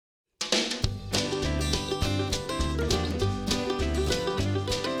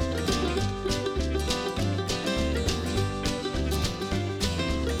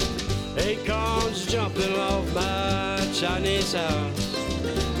Unicorns jumping off my Chinese house.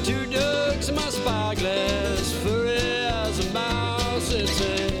 Two ducks in my spyglass, furry as a mouse. It's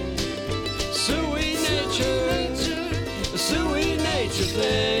a sweet nature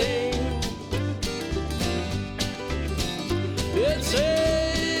thing. It's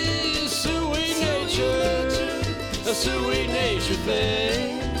a sweet nature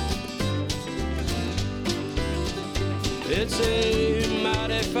thing. It's a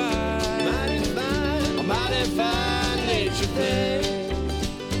mighty fine nature thing.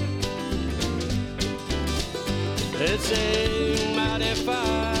 It's a mighty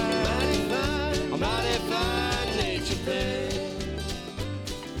fine nature thing.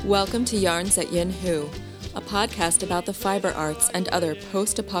 Welcome to Yarns at Yin Hu, a podcast about the fiber arts and other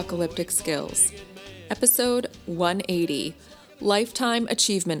post-apocalyptic skills. Episode 180, Lifetime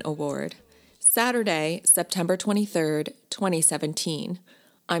Achievement Award. Saturday, September 23rd, 2017.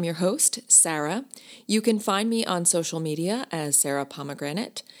 I'm your host, Sarah. You can find me on social media as Sarah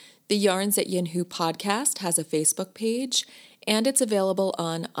Pomegranate. The Yarns at Yin Hu podcast has a Facebook page, and it's available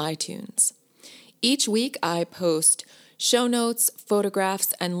on iTunes. Each week, I post show notes,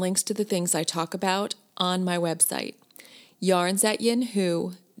 photographs, and links to the things I talk about on my website,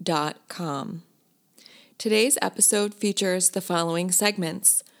 yarnsatyinhu.com. Today's episode features the following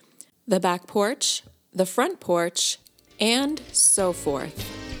segments: the back porch, the front porch, and so forth.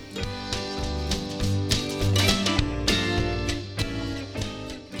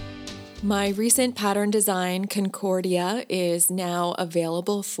 My recent pattern design, Concordia, is now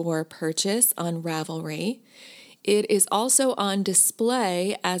available for purchase on Ravelry. It is also on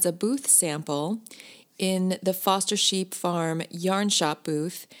display as a booth sample in the Foster Sheep Farm Yarn Shop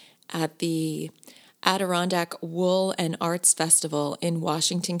booth at the Adirondack Wool and Arts Festival in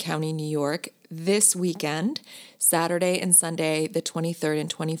Washington County, New York, this weekend, Saturday and Sunday, the 23rd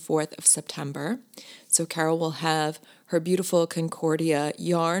and 24th of September. So Carol will have her beautiful Concordia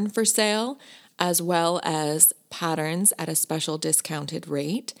yarn for sale, as well as patterns at a special discounted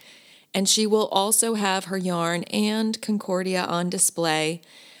rate. And she will also have her yarn and Concordia on display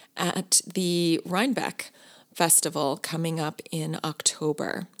at the Rhinebeck Festival coming up in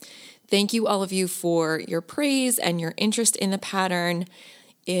October. Thank you, all of you, for your praise and your interest in the pattern.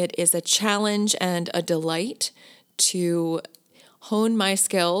 It is a challenge and a delight to hone my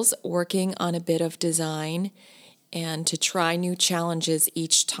skills working on a bit of design and to try new challenges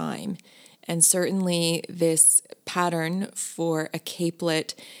each time. And certainly this pattern for a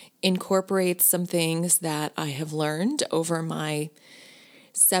capelet incorporates some things that I have learned over my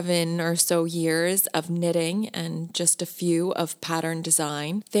 7 or so years of knitting and just a few of pattern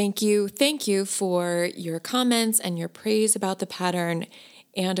design. Thank you for your comments and your praise about the pattern,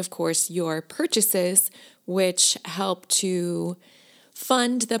 and of course your purchases, which help to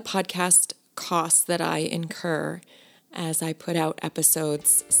fund the podcast costs that I incur as I put out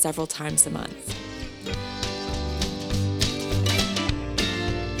episodes several times a month.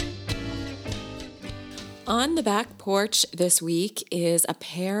 On the back porch this week is a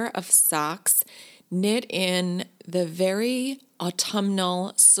pair of socks knit in the very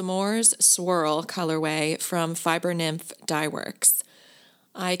autumnal S'mores Swirl colorway from Fiber Nymph Dye Works.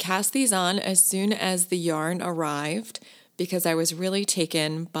 I cast these on as soon as the yarn arrived because I was really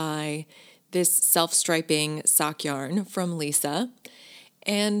taken by this self-striping sock yarn from Lisa.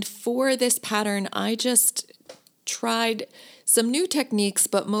 And for this pattern, I just tried some new techniques,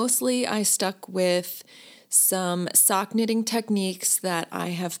 but mostly I stuck with some sock knitting techniques that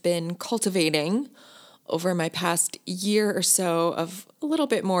I have been cultivating over my past year or so of a little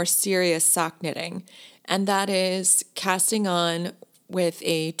bit more serious sock knitting. And that is casting on with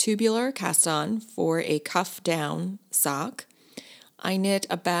a tubular cast on for a cuff down sock. I knit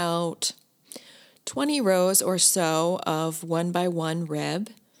about 20 rows or so of 1x1 rib.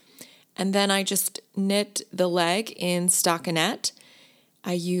 And then I just knit the leg in stockinette.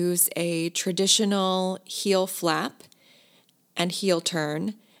 I use a traditional heel flap and heel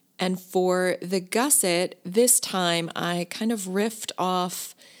turn. And for the gusset, this time I kind of riffed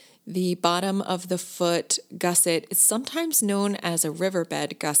off the bottom of the foot gusset. It's sometimes known as a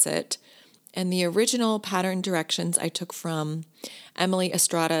riverbed gusset. And the original pattern directions I took from Emily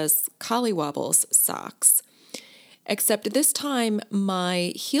Estrada's Collywobbles socks. Except this time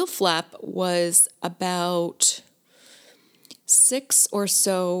my heel flap was about 6 or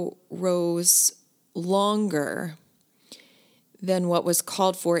so rows longer than what was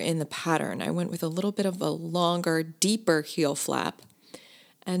called for in the pattern. I went with a little bit of a longer, deeper heel flap.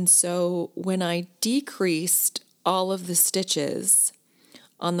 And so when I decreased all of the stitches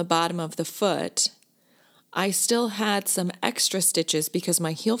on the bottom of the foot, I still had some extra stitches because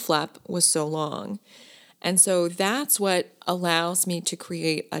my heel flap was so long. And so that's what allows me to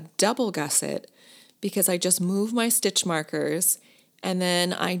create a double gusset, because I just move my stitch markers and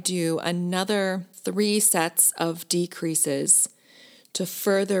then I do another 3 sets of decreases to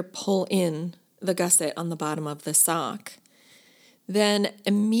further pull in the gusset on the bottom of the sock. Then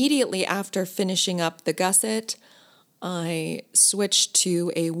immediately after finishing up the gusset, I switched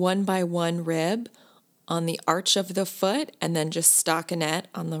to a 1x1 rib on the arch of the foot and then just stockinette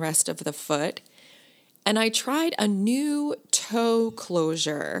on the rest of the foot. And I tried a new toe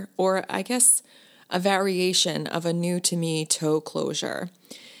closure, or I guess a variation of a new to me toe closure.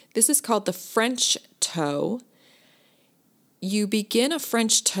 This is called the French toe. You begin a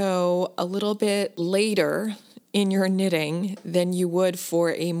French toe a little bit later in your knitting than you would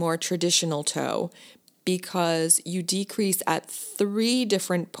for a more traditional toe, because you decrease at 3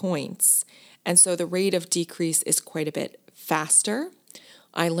 different points. And so the rate of decrease is quite a bit faster.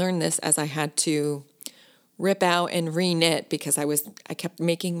 I learned this as I had to rip out and re-knit because I kept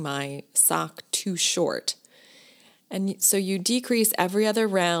making my sock too short. And so you decrease every other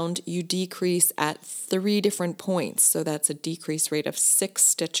round, you decrease at 3 different points. So that's a decrease rate of 6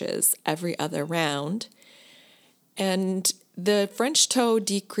 stitches every other round. And the French toe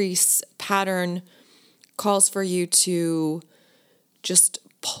decrease pattern calls for you to just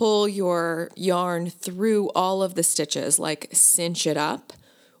pull your yarn through all of the stitches, like cinch it up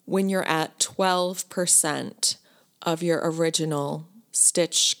when you're at 12% of your original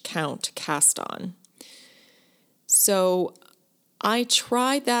stitch count cast on. So I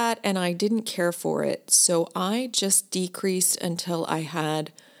tried that and I didn't care for it. So I just decreased until I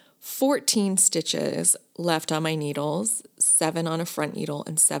had 14 stitches left on my needles, 7 on a front needle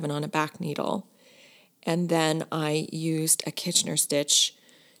and 7 on a back needle. And then I used a Kitchener stitch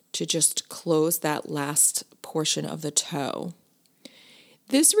to just close that last portion of the toe.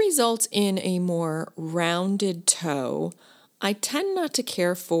 This results in a more rounded toe. I tend not to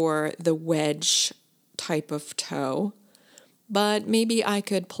care for the wedge type of toe, but maybe I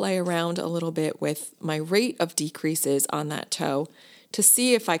could play around a little bit with my rate of decreases on that toe to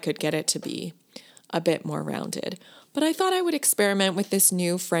see if I could get it to be a bit more rounded. But I thought I would experiment with this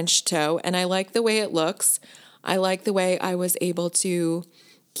new French toe, and I like the way it looks. I like the way I was able to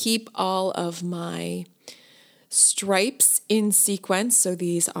keep all of my stripes in sequence. So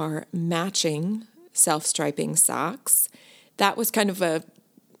these are matching self-striping socks. That was kind of a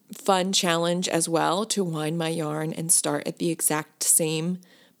fun challenge as well, to wind my yarn and start at the exact same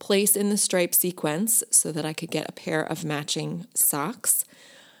place in the stripe sequence so that I could get a pair of matching socks.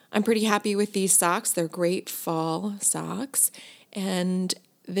 I'm pretty happy with these socks. They're great fall socks. And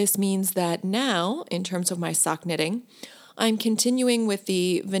this means that now, in terms of my sock knitting, I'm continuing with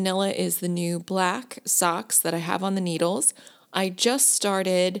the Vanilla is the New Black socks that I have on the needles. I just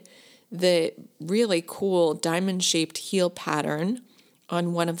started the really cool diamond-shaped heel pattern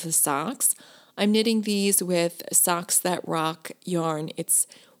on one of the socks. I'm knitting these with Socks That Rock yarn. It's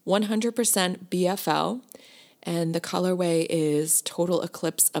 100% BFL, and the colorway is Total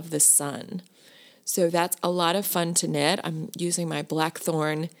Eclipse of the Sun. So that's a lot of fun to knit. I'm using my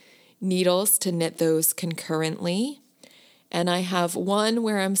Blackthorn needles to knit those concurrently. And I have one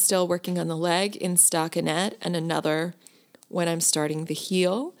where I'm still working on the leg in stockinette and another when I'm starting the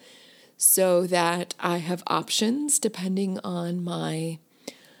heel, so that I have options depending on my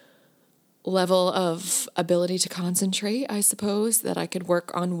level of ability to concentrate, I suppose, that I could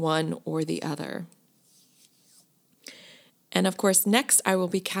work on one or the other. And of course, next I will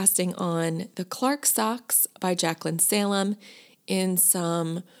be casting on the Clark socks by Jacqueline Salem in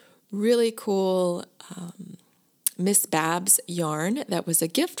some really cool Miss Babs yarn that was a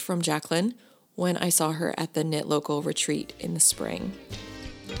gift from Jacqueline when I saw her at the Knit Local retreat in the spring.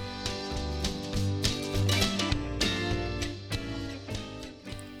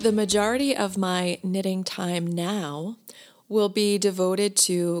 The majority of my knitting time now will be devoted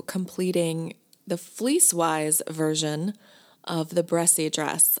to completing the fleece-wise version of the Bressie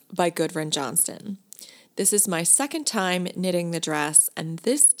dress by Gudrun Johnston. This is my second time knitting the dress, and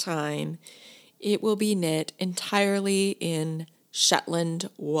this time it will be knit entirely in Shetland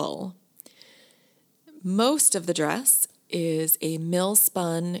wool. Most of the dress is a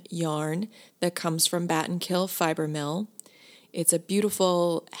mill-spun yarn that comes from Battenkill Fiber Mill. It's a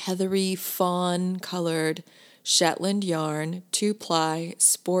beautiful heathery fawn-colored Shetland yarn, 2-ply,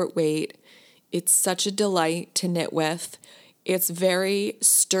 sport weight. It's such a delight to knit with. It's very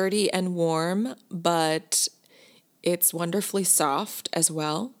sturdy and warm, but it's wonderfully soft as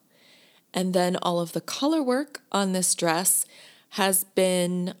well. And then all of the color work on this dress has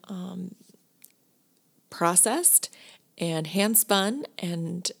been processed and hand spun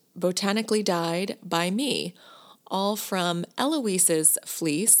and botanically dyed by me, all from Eloise's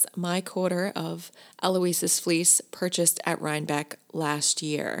fleece, my quarter of Eloise's fleece purchased at Rhinebeck last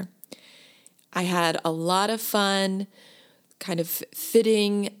year. I had a lot of fun kind of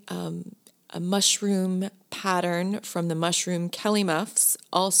fitting a mushroom pattern from the Mushroom Kelly Muffs,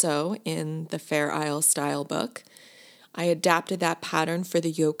 also in the Fair Isle style book. I adapted that pattern for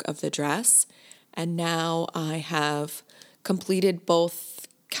the yoke of the dress, and now I have completed both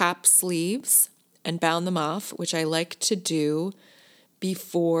cap sleeves and bound them off, which I like to do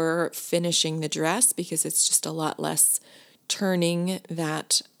before finishing the dress because it's just a lot less turning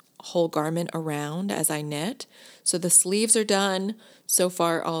that whole garment around as I knit. So the sleeves are done. So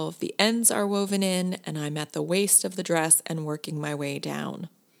far, all of the ends are woven in, and I'm at the waist of the dress and working my way down.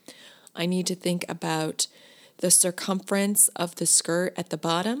 I need to think about the circumference of the skirt at the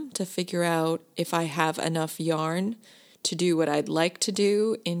bottom to figure out if I have enough yarn to do what I'd like to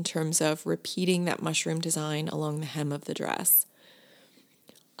do in terms of repeating that mushroom design along the hem of the dress.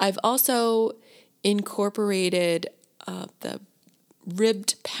 I've also incorporated the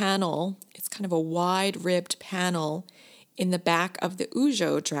ribbed panel. It's kind of a wide ribbed panel in the back of the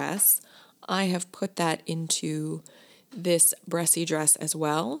Ujo dress. I have put that into this Bressy dress as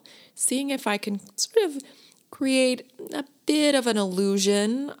well, seeing if I can sort of create a bit of an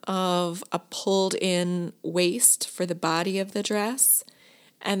illusion of a pulled in waist for the body of the dress.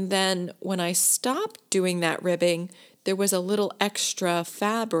 And then when I stopped doing that ribbing, there was a little extra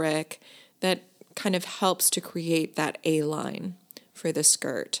fabric that kind of helps to create that A-line for the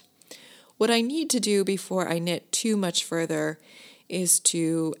skirt. What I need to do before I knit too much further is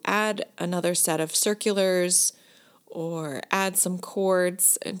to add another set of circulars or add some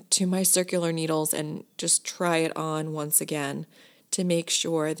cords to my circular needles and just try it on once again to make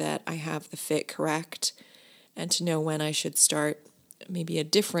sure that I have the fit correct and to know when I should start maybe a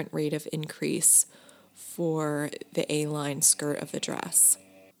different rate of increase for the A-line skirt of the dress.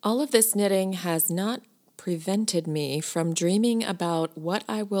 All of this knitting has not prevented me from dreaming about what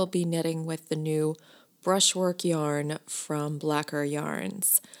I will be knitting with the new brushwork yarn from Blacker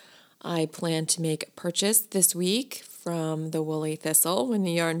Yarns. I plan to make a purchase this week from the Woolly Thistle when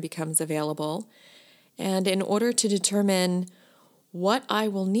the yarn becomes available. And in order to determine what I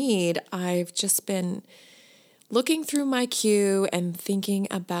will need, I've just been looking through my queue and thinking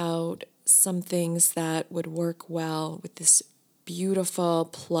about some things that would work well with this beautiful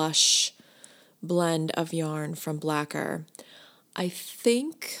plush blend of yarn from Blacker. I'm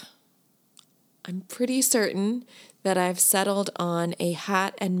pretty certain that I've settled on a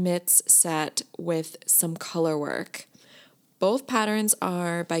hat and mitts set with some color work. Both patterns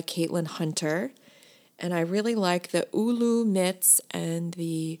are by Caitlin Hunter, and I really like the Ulu mitts and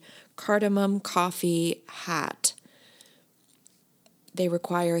the cardamom coffee hat. They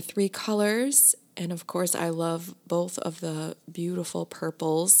require 3 colors, and of course I love both of the beautiful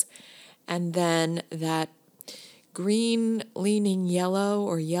purples, and then that green leaning yellow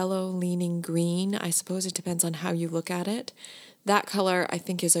or yellow leaning green. I suppose it depends on how you look at it. That color I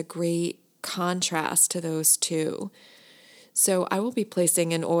think is a great contrast to those two. So I will be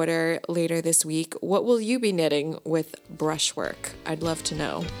placing an order later this week. What will you be knitting with brushwork? I'd love to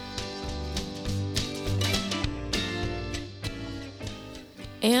know.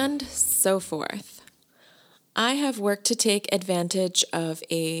 And so forth. I have worked to take advantage of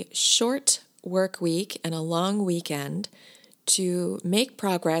a short work week and a long weekend to make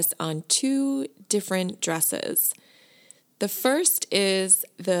progress on 2 different dresses. The first is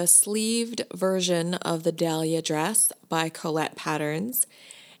the sleeved version of the Dahlia dress by Colette Patterns,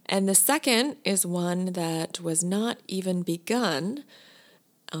 and the second is one that was not even begun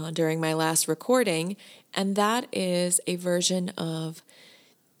during my last recording, and that is a version of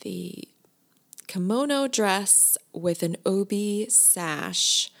the kimono dress with an obi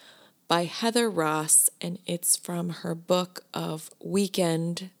sash by Heather Ross, and it's from her book of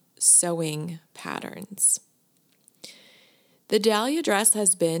weekend sewing patterns. The Dahlia dress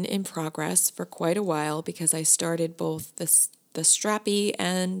has been in progress for quite a while because I started both the strappy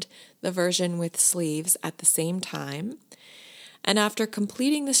and the version with sleeves at the same time. And after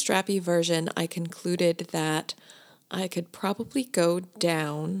completing the strappy version, I concluded that I could probably go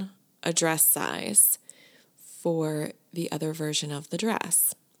down a dress size for the other version of the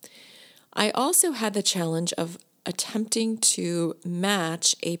dress. I also had the challenge of attempting to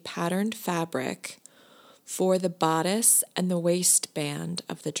match a patterned fabric for the bodice and the waistband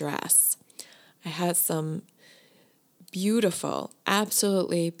of the dress. I had some beautiful,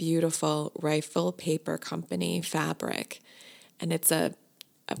 absolutely beautiful Rifle Paper Company fabric, and it's a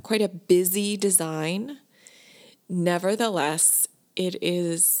quite a busy design. Nevertheless,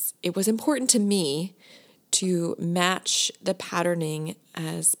 it was important to me to match the patterning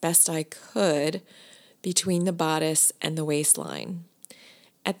as best I could between the bodice and the waistline.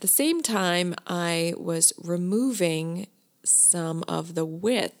 At the same time, I was removing some of the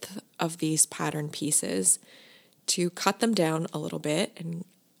width of these pattern pieces to cut them down a little bit and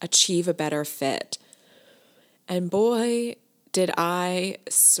achieve a better fit. And boy, did I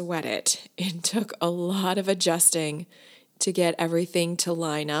sweat it. It took a lot of adjusting to get everything to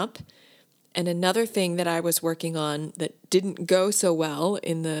line up. And another thing that I was working on that didn't go so well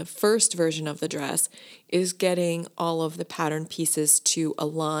in the first version of the dress is getting all of the pattern pieces to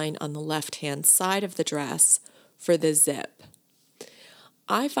align on the left-hand side of the dress for the zip.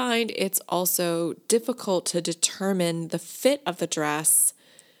 I find it's also difficult to determine the fit of the dress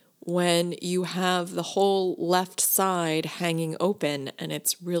when you have the whole left side hanging open, and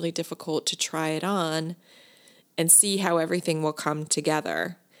it's really difficult to try it on and see how everything will come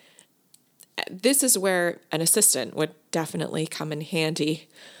together. This is where an assistant would definitely come in handy.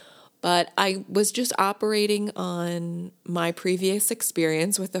 But I was just operating on my previous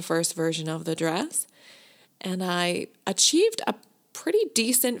experience with the first version of the dress, and I achieved a pretty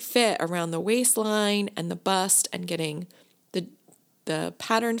decent fit around the waistline and the bust and getting the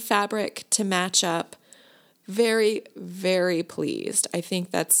pattern fabric to match up. Very, very pleased. I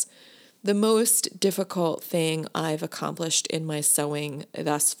think that's the most difficult thing I've accomplished in my sewing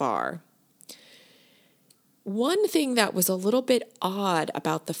thus far. One thing that was a little bit odd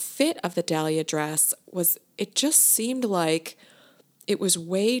about the fit of the Dahlia dress was it just seemed like it was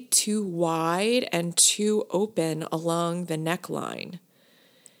way too wide and too open along the neckline.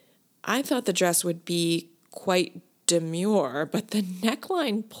 I thought the dress would be quite demure, but the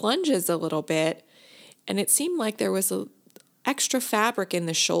neckline plunges a little bit, and it seemed like there was extra fabric in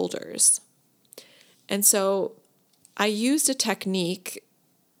the shoulders. And so I used a technique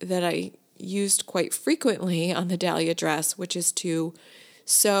that I used quite frequently on the Dahlia dress, which is to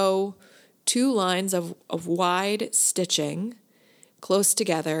sew 2 lines of wide stitching close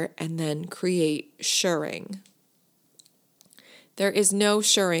together and then create shirring. There is no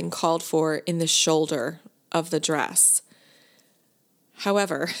shirring called for in the shoulder of the dress.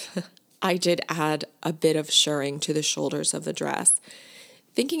 However, I did add a bit of shirring to the shoulders of the dress.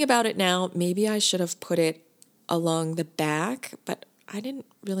 Thinking about it now, maybe I should have put it along the back, but I didn't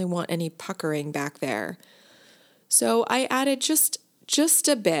really want any puckering back there. So I added just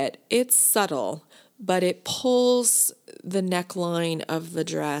a bit. It's subtle, but it pulls the neckline of the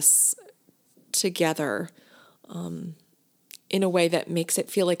dress together in a way that makes it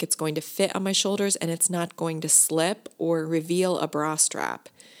feel like it's going to fit on my shoulders and it's not going to slip or reveal a bra strap.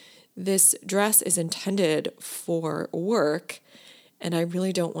 This dress is intended for work, and I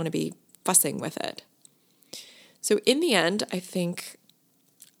really don't want to be fussing with it. So in the end, I think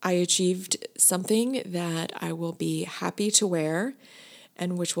I achieved something that I will be happy to wear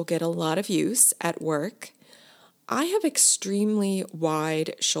and which will get a lot of use at work. I have extremely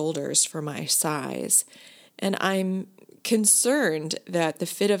wide shoulders for my size, and I'm concerned that the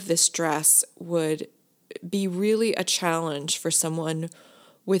fit of this dress would be really a challenge for someone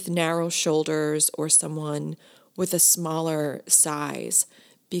with narrow shoulders or someone with a smaller size,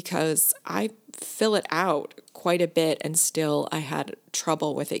 because I fill it out quite a bit and still I had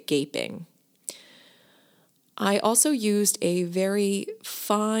trouble with it gaping. I also used a very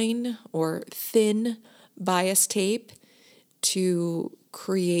fine or thin bias tape to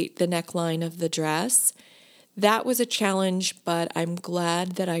create the neckline of the dress. That was a challenge, but I'm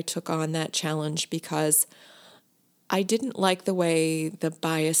glad that I took on that challenge because I didn't like the way the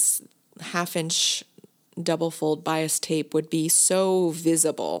bias 1/2-inch double fold bias tape would be so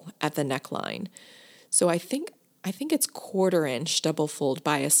visible at the neckline. So I think it's 1/4-inch double fold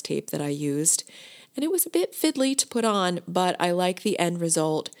bias tape that I used, and it was a bit fiddly to put on, but I like the end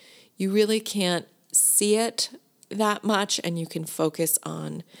result. You really can't see it that much, and you can focus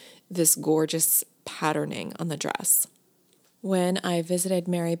on this gorgeous patterning on the dress. When I visited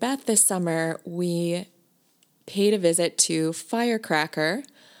Mary Beth this summer, we paid a visit to Firecracker,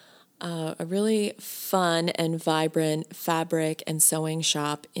 a really fun and vibrant fabric and sewing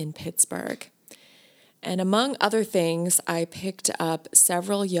shop in Pittsburgh. And among other things, I picked up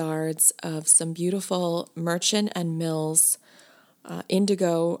several yards of some beautiful Merchant and Mills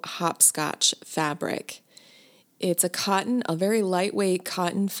indigo hopscotch fabric. It's a very lightweight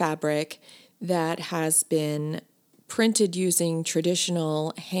cotton fabric that has been printed using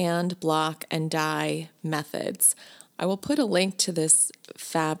traditional hand, block, and dye methods. I will put a link to this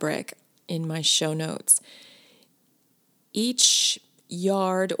fabric in my show notes. Each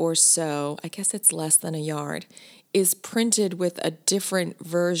yard or so, I guess it's less than a yard, is printed with a different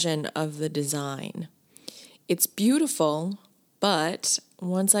version of the design. It's beautiful, but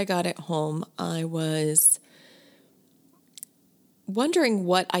once I got it home, I was wondering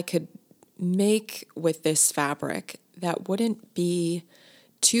what I could make with this fabric that wouldn't be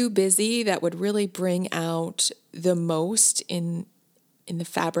too busy, that would really bring out the most in the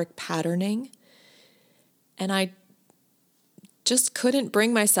fabric patterning. And I just couldn't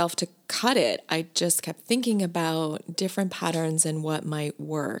bring myself to cut it. I just kept thinking about different patterns and what might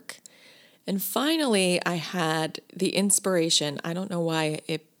work. And finally, I had the inspiration. I don't know why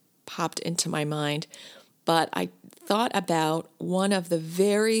it popped into my mind, but I thought about one of the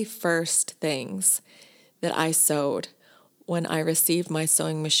very first things that I sewed when I received my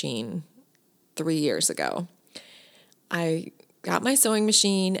sewing machine 3 years ago. I got my sewing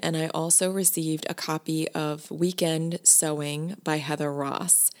machine, and I also received a copy of Weekend Sewing by Heather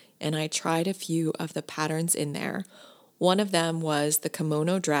Ross, and I tried a few of the patterns in there. One of them was the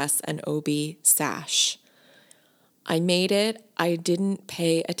kimono dress and obi sash. I made it. I didn't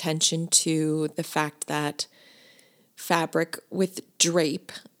pay attention to the fact that fabric with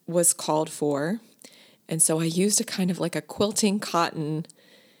drape was called for, and so I used a kind of like a quilting cotton,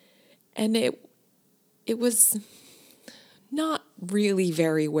 and it was not really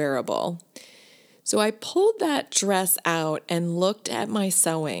very wearable. So I pulled that dress out and looked at my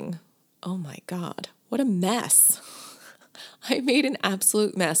sewing. Oh my God, what a mess. I made an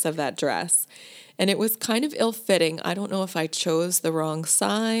absolute mess of that dress, and it was kind of ill-fitting. I don't know if I chose the wrong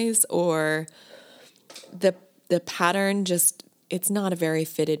size or the pattern it's not a very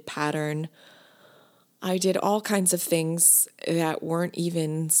fitted pattern. I did all kinds of things that weren't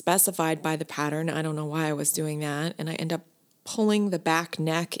even specified by the pattern. I don't know why I was doing that, and I ended up pulling the back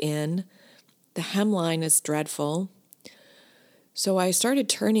neck in. The hemline is dreadful. So I started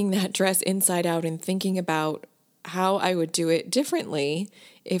turning that dress inside out and thinking about how I would do it differently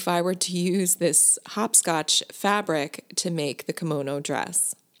if I were to use this hopscotch fabric to make the kimono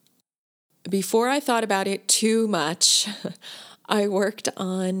dress. Before I thought about it too much, I worked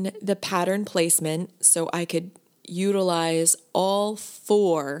on the pattern placement so I could utilize all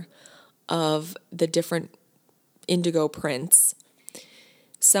 4 of the different indigo prints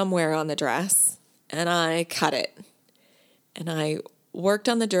somewhere on the dress, and I cut it. And I worked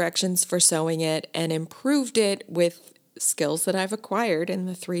on the directions for sewing it and improved it with skills that I've acquired in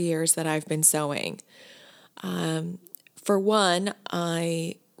the 3 years that I've been sewing. For one,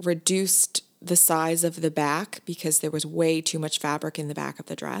 I reduced the size of the back because there was way too much fabric in the back of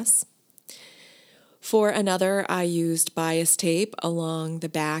the dress. For another, I used bias tape along the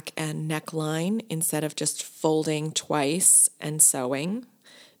back and neckline instead of just folding twice and sewing,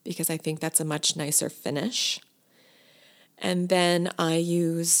 because I think that's a much nicer finish. And then I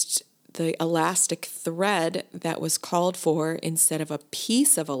used the elastic thread that was called for instead of a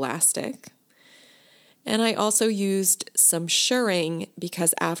piece of elastic. And I also used some shirring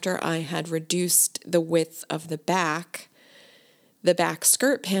because after I had reduced the width of the back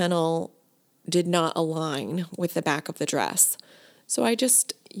skirt panel did not align with the back of the dress. So I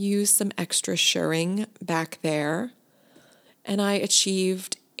just used some extra shirring back there, and I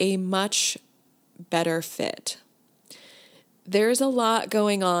achieved a much better fit. There's a lot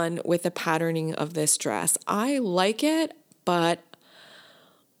going on with the patterning of this dress. I like it, but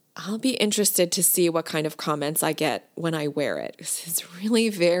I'll be interested to see what kind of comments I get when I wear it. It's really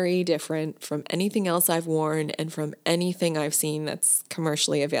very different from anything else I've worn and from anything I've seen that's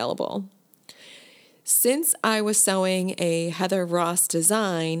commercially available. Since I was sewing a Heather Ross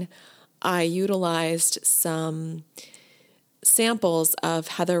design, I utilized some samples of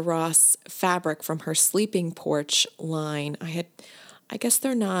Heather Ross fabric from her Sleeping Porch line. I guess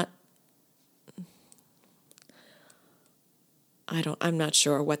they're not, I'm not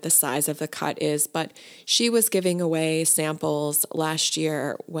sure what the size of the cut is, but she was giving away samples last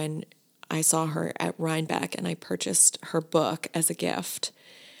year when I saw her at Rhinebeck, and I purchased her book as a gift.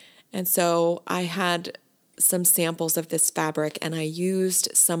 And so I had some samples of this fabric, and I used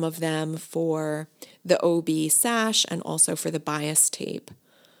some of them for the OB sash and also for the bias tape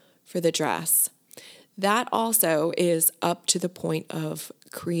for the dress. That also is up to the point of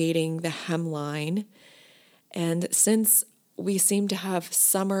creating the hemline. And since we seem to have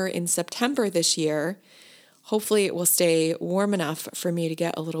summer in September this year, hopefully it will stay warm enough for me to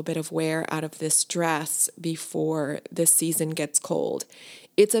get a little bit of wear out of this dress before the season gets cold.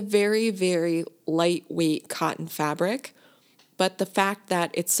 It's a very, very lightweight cotton fabric, but the fact that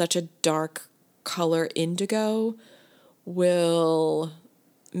it's such a dark color indigo will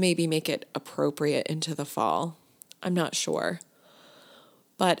maybe make it appropriate into the fall. I'm not sure.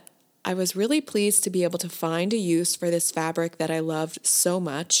 but I was really pleased to be able to find a use for this fabric that I loved so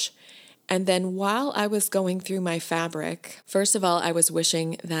much. And then while I was going through my fabric, first of all, I was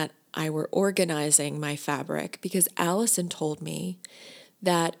wishing that I were organizing my fabric, because Allison told me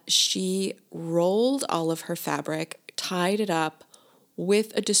that she rolled all of her fabric, tied it up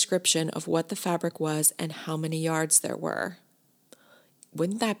with a description of what the fabric was and how many yards there were.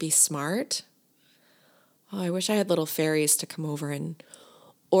 Wouldn't that be smart? Oh, I wish I had little fairies to come over and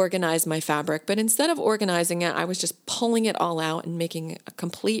organize my fabric, but instead of organizing it, I was just pulling it all out and making a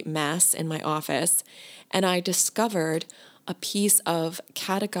complete mess in my office, and I discovered a piece of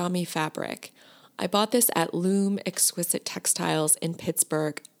katagami fabric. I bought this at Loom Exquisite Textiles in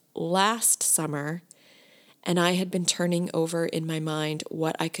Pittsburgh last summer, and I had been turning over in my mind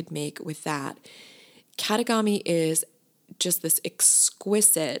what I could make with that. Katagami is just this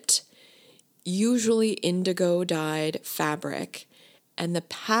exquisite, usually indigo dyed fabric, and the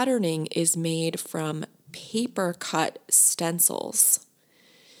patterning is made from paper cut stencils.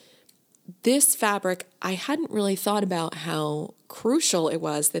 This fabric, I hadn't really thought about how crucial it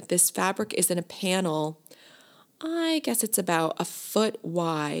was that this fabric is in a panel, I guess it's about a foot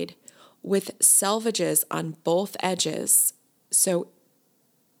wide, with selvages on both edges. So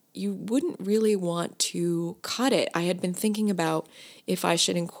you wouldn't really want to cut it. I had been thinking about if I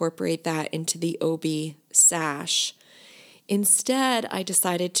should incorporate that into the obi sash. Instead, I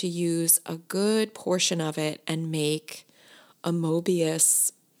decided to use a good portion of it and make a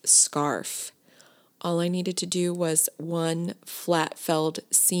Mobius scarf. All I needed to do was one flat felled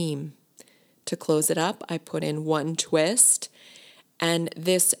seam. To close it up, I put in one twist, and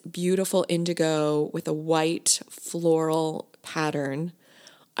this beautiful indigo with a white floral pattern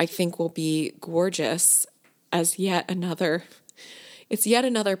I think will be gorgeous as yet another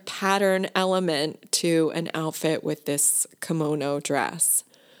pattern element to an outfit with this kimono dress.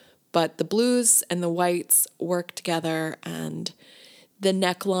 But the blues and the whites work together, and the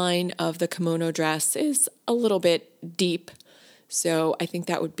neckline of the kimono dress is a little bit deep. So I think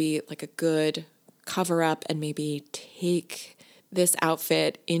that would be like a good cover up and maybe take this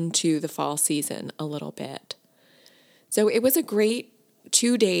outfit into the fall season a little bit. So it was a great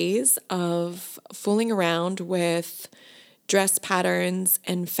 2 days of fooling around with dress patterns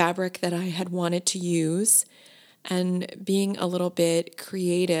and fabric that I had wanted to use, and being a little bit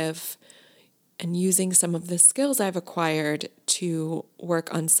creative and using some of the skills I've acquired to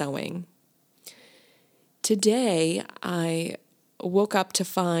work on sewing. Today, I woke up to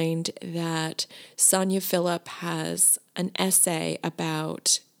find that Sonia Phillip has an essay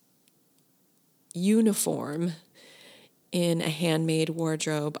about uniform in a handmade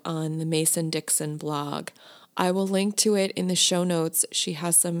wardrobe on the Mason-Dixon blog. I will link to it in the show notes. She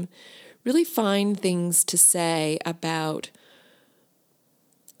has some really fine things to say about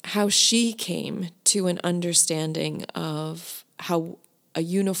how she came to an understanding of how a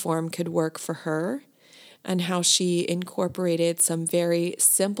uniform could work for her, and how she incorporated some very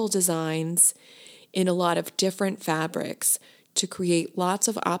simple designs in a lot of different fabrics to create lots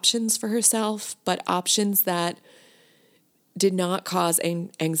of options for herself, but options that did not cause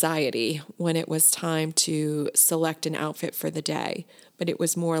anxiety when it was time to select an outfit for the day, but it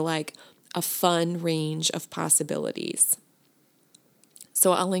was more like a fun range of possibilities.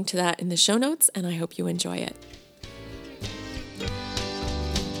 So I'll link to that in the show notes, and I hope you enjoy it.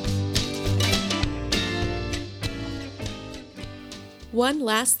 One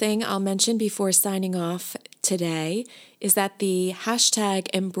last thing I'll mention before signing off today is that the hashtag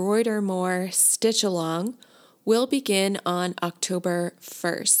 #EmbroiderMoreStitchAlong will begin on October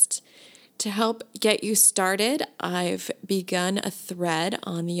 1st. To help get you started, I've begun a thread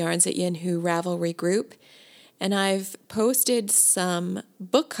on the Yarns at Yin Hu Ravelry group, and I've posted some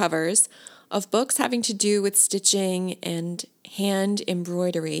book covers of books having to do with stitching and hand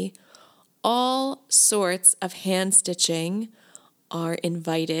embroidery. All sorts of hand stitching are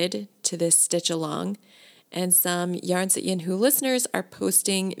invited to this stitch along, and some Yarns at Yin Hu listeners are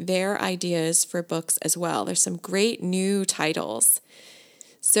posting their ideas for books as well. There's some great new titles.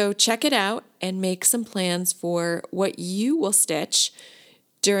 So check it out and make some plans for what you will stitch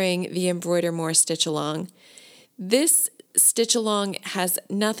during the Embroider More Stitch Along. This stitch along has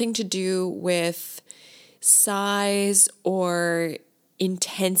nothing to do with size or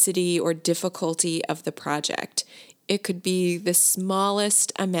intensity or difficulty of the project. It could be the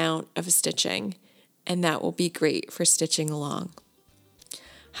smallest amount of stitching, and that will be great for stitching along.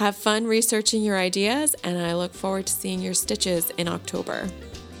 Have fun researching your ideas, and I look forward to seeing your stitches in October.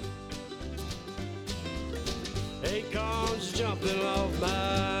 Acorns jumping off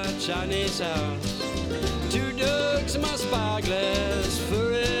my Chinese house. 2 ducks in my spyglass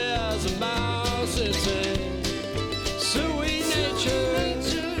for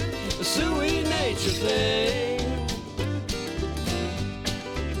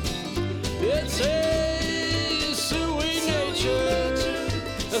It's a sweet nature,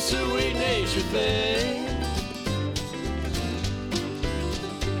 a sweet nature thing.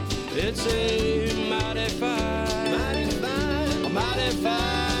 It's a mighty fine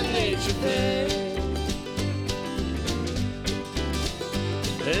nature thing.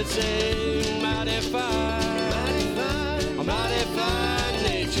 It's a mighty fine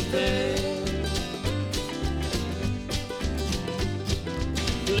nature thing.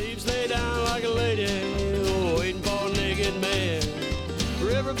 Leaves lay down like a lady, waiting for a naked man.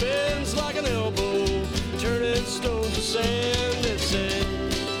 River bends like an elbow, turning stones to sand. It's a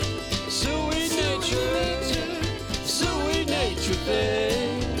sweet nature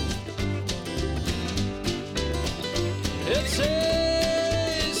thing. It's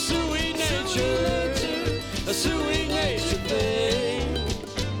a sweet nature thing.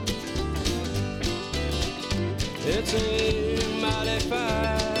 It's a mighty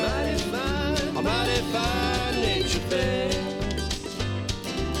fine nature thing.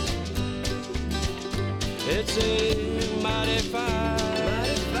 It's a mighty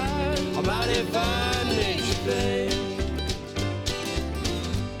fine nature thing.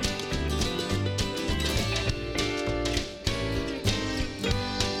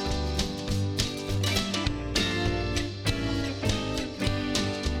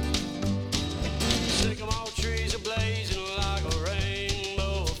 Sycamore trees are blazing like a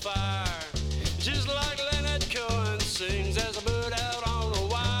rainbow fire, just like Leonard Cohen sings as a bird out on the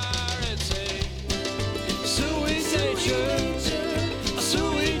wire. It's a sweet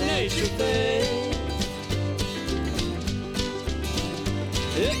nature thing.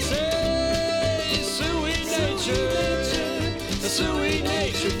 It's a sweet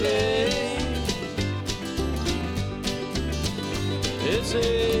nature thing. It's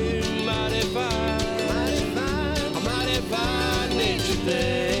a mighty fine nature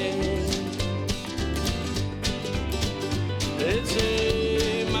thing. It's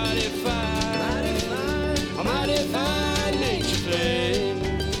a mighty fine nature thing.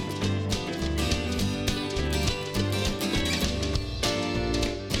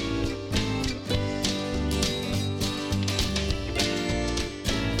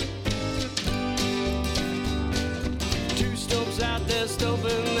 Two stumps out there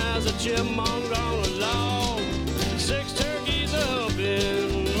stumping as a chipmunk on a log. 6 turkeys up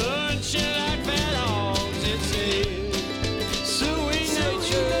in munching like fat hogs. It's a sweet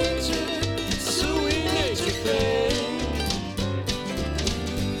nature thing.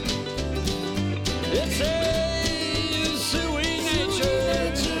 It's a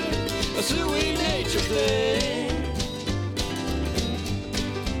sweet nature thing.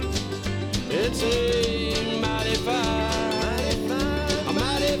 It's a mighty fine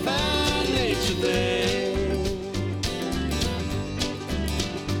nature thing.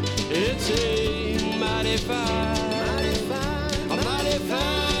 It's a mighty fine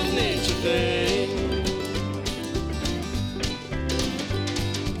nature thing.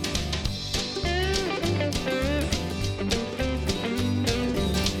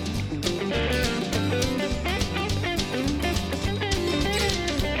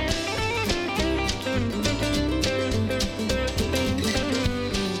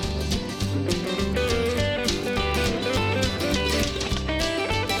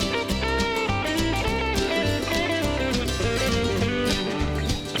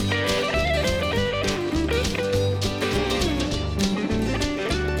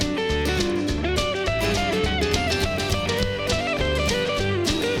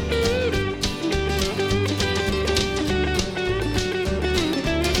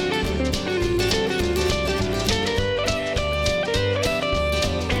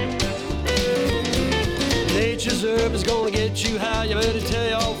 Nature's herb is gonna get you high. You better tell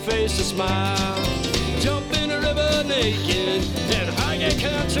your face to smile. Jump in the river naked and hike a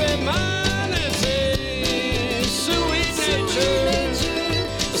country mile. It's a sweet nature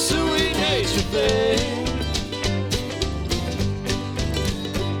thing.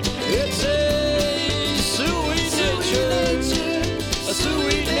 It's a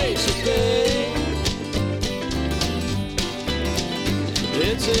sweet nature thing.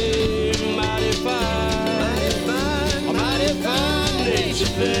 It's a mighty fine nature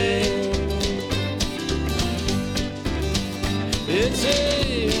thing. It's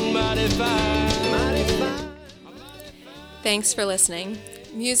a mighty fine. Thanks for listening.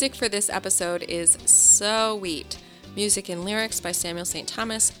 Music for this episode is So Wheat. Music and lyrics by Samuel St.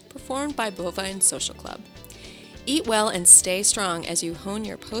 Thomas, performed by Bovine Social Club. Eat well and stay strong as you hone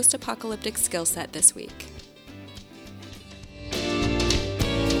your post-apocalyptic skill set this week.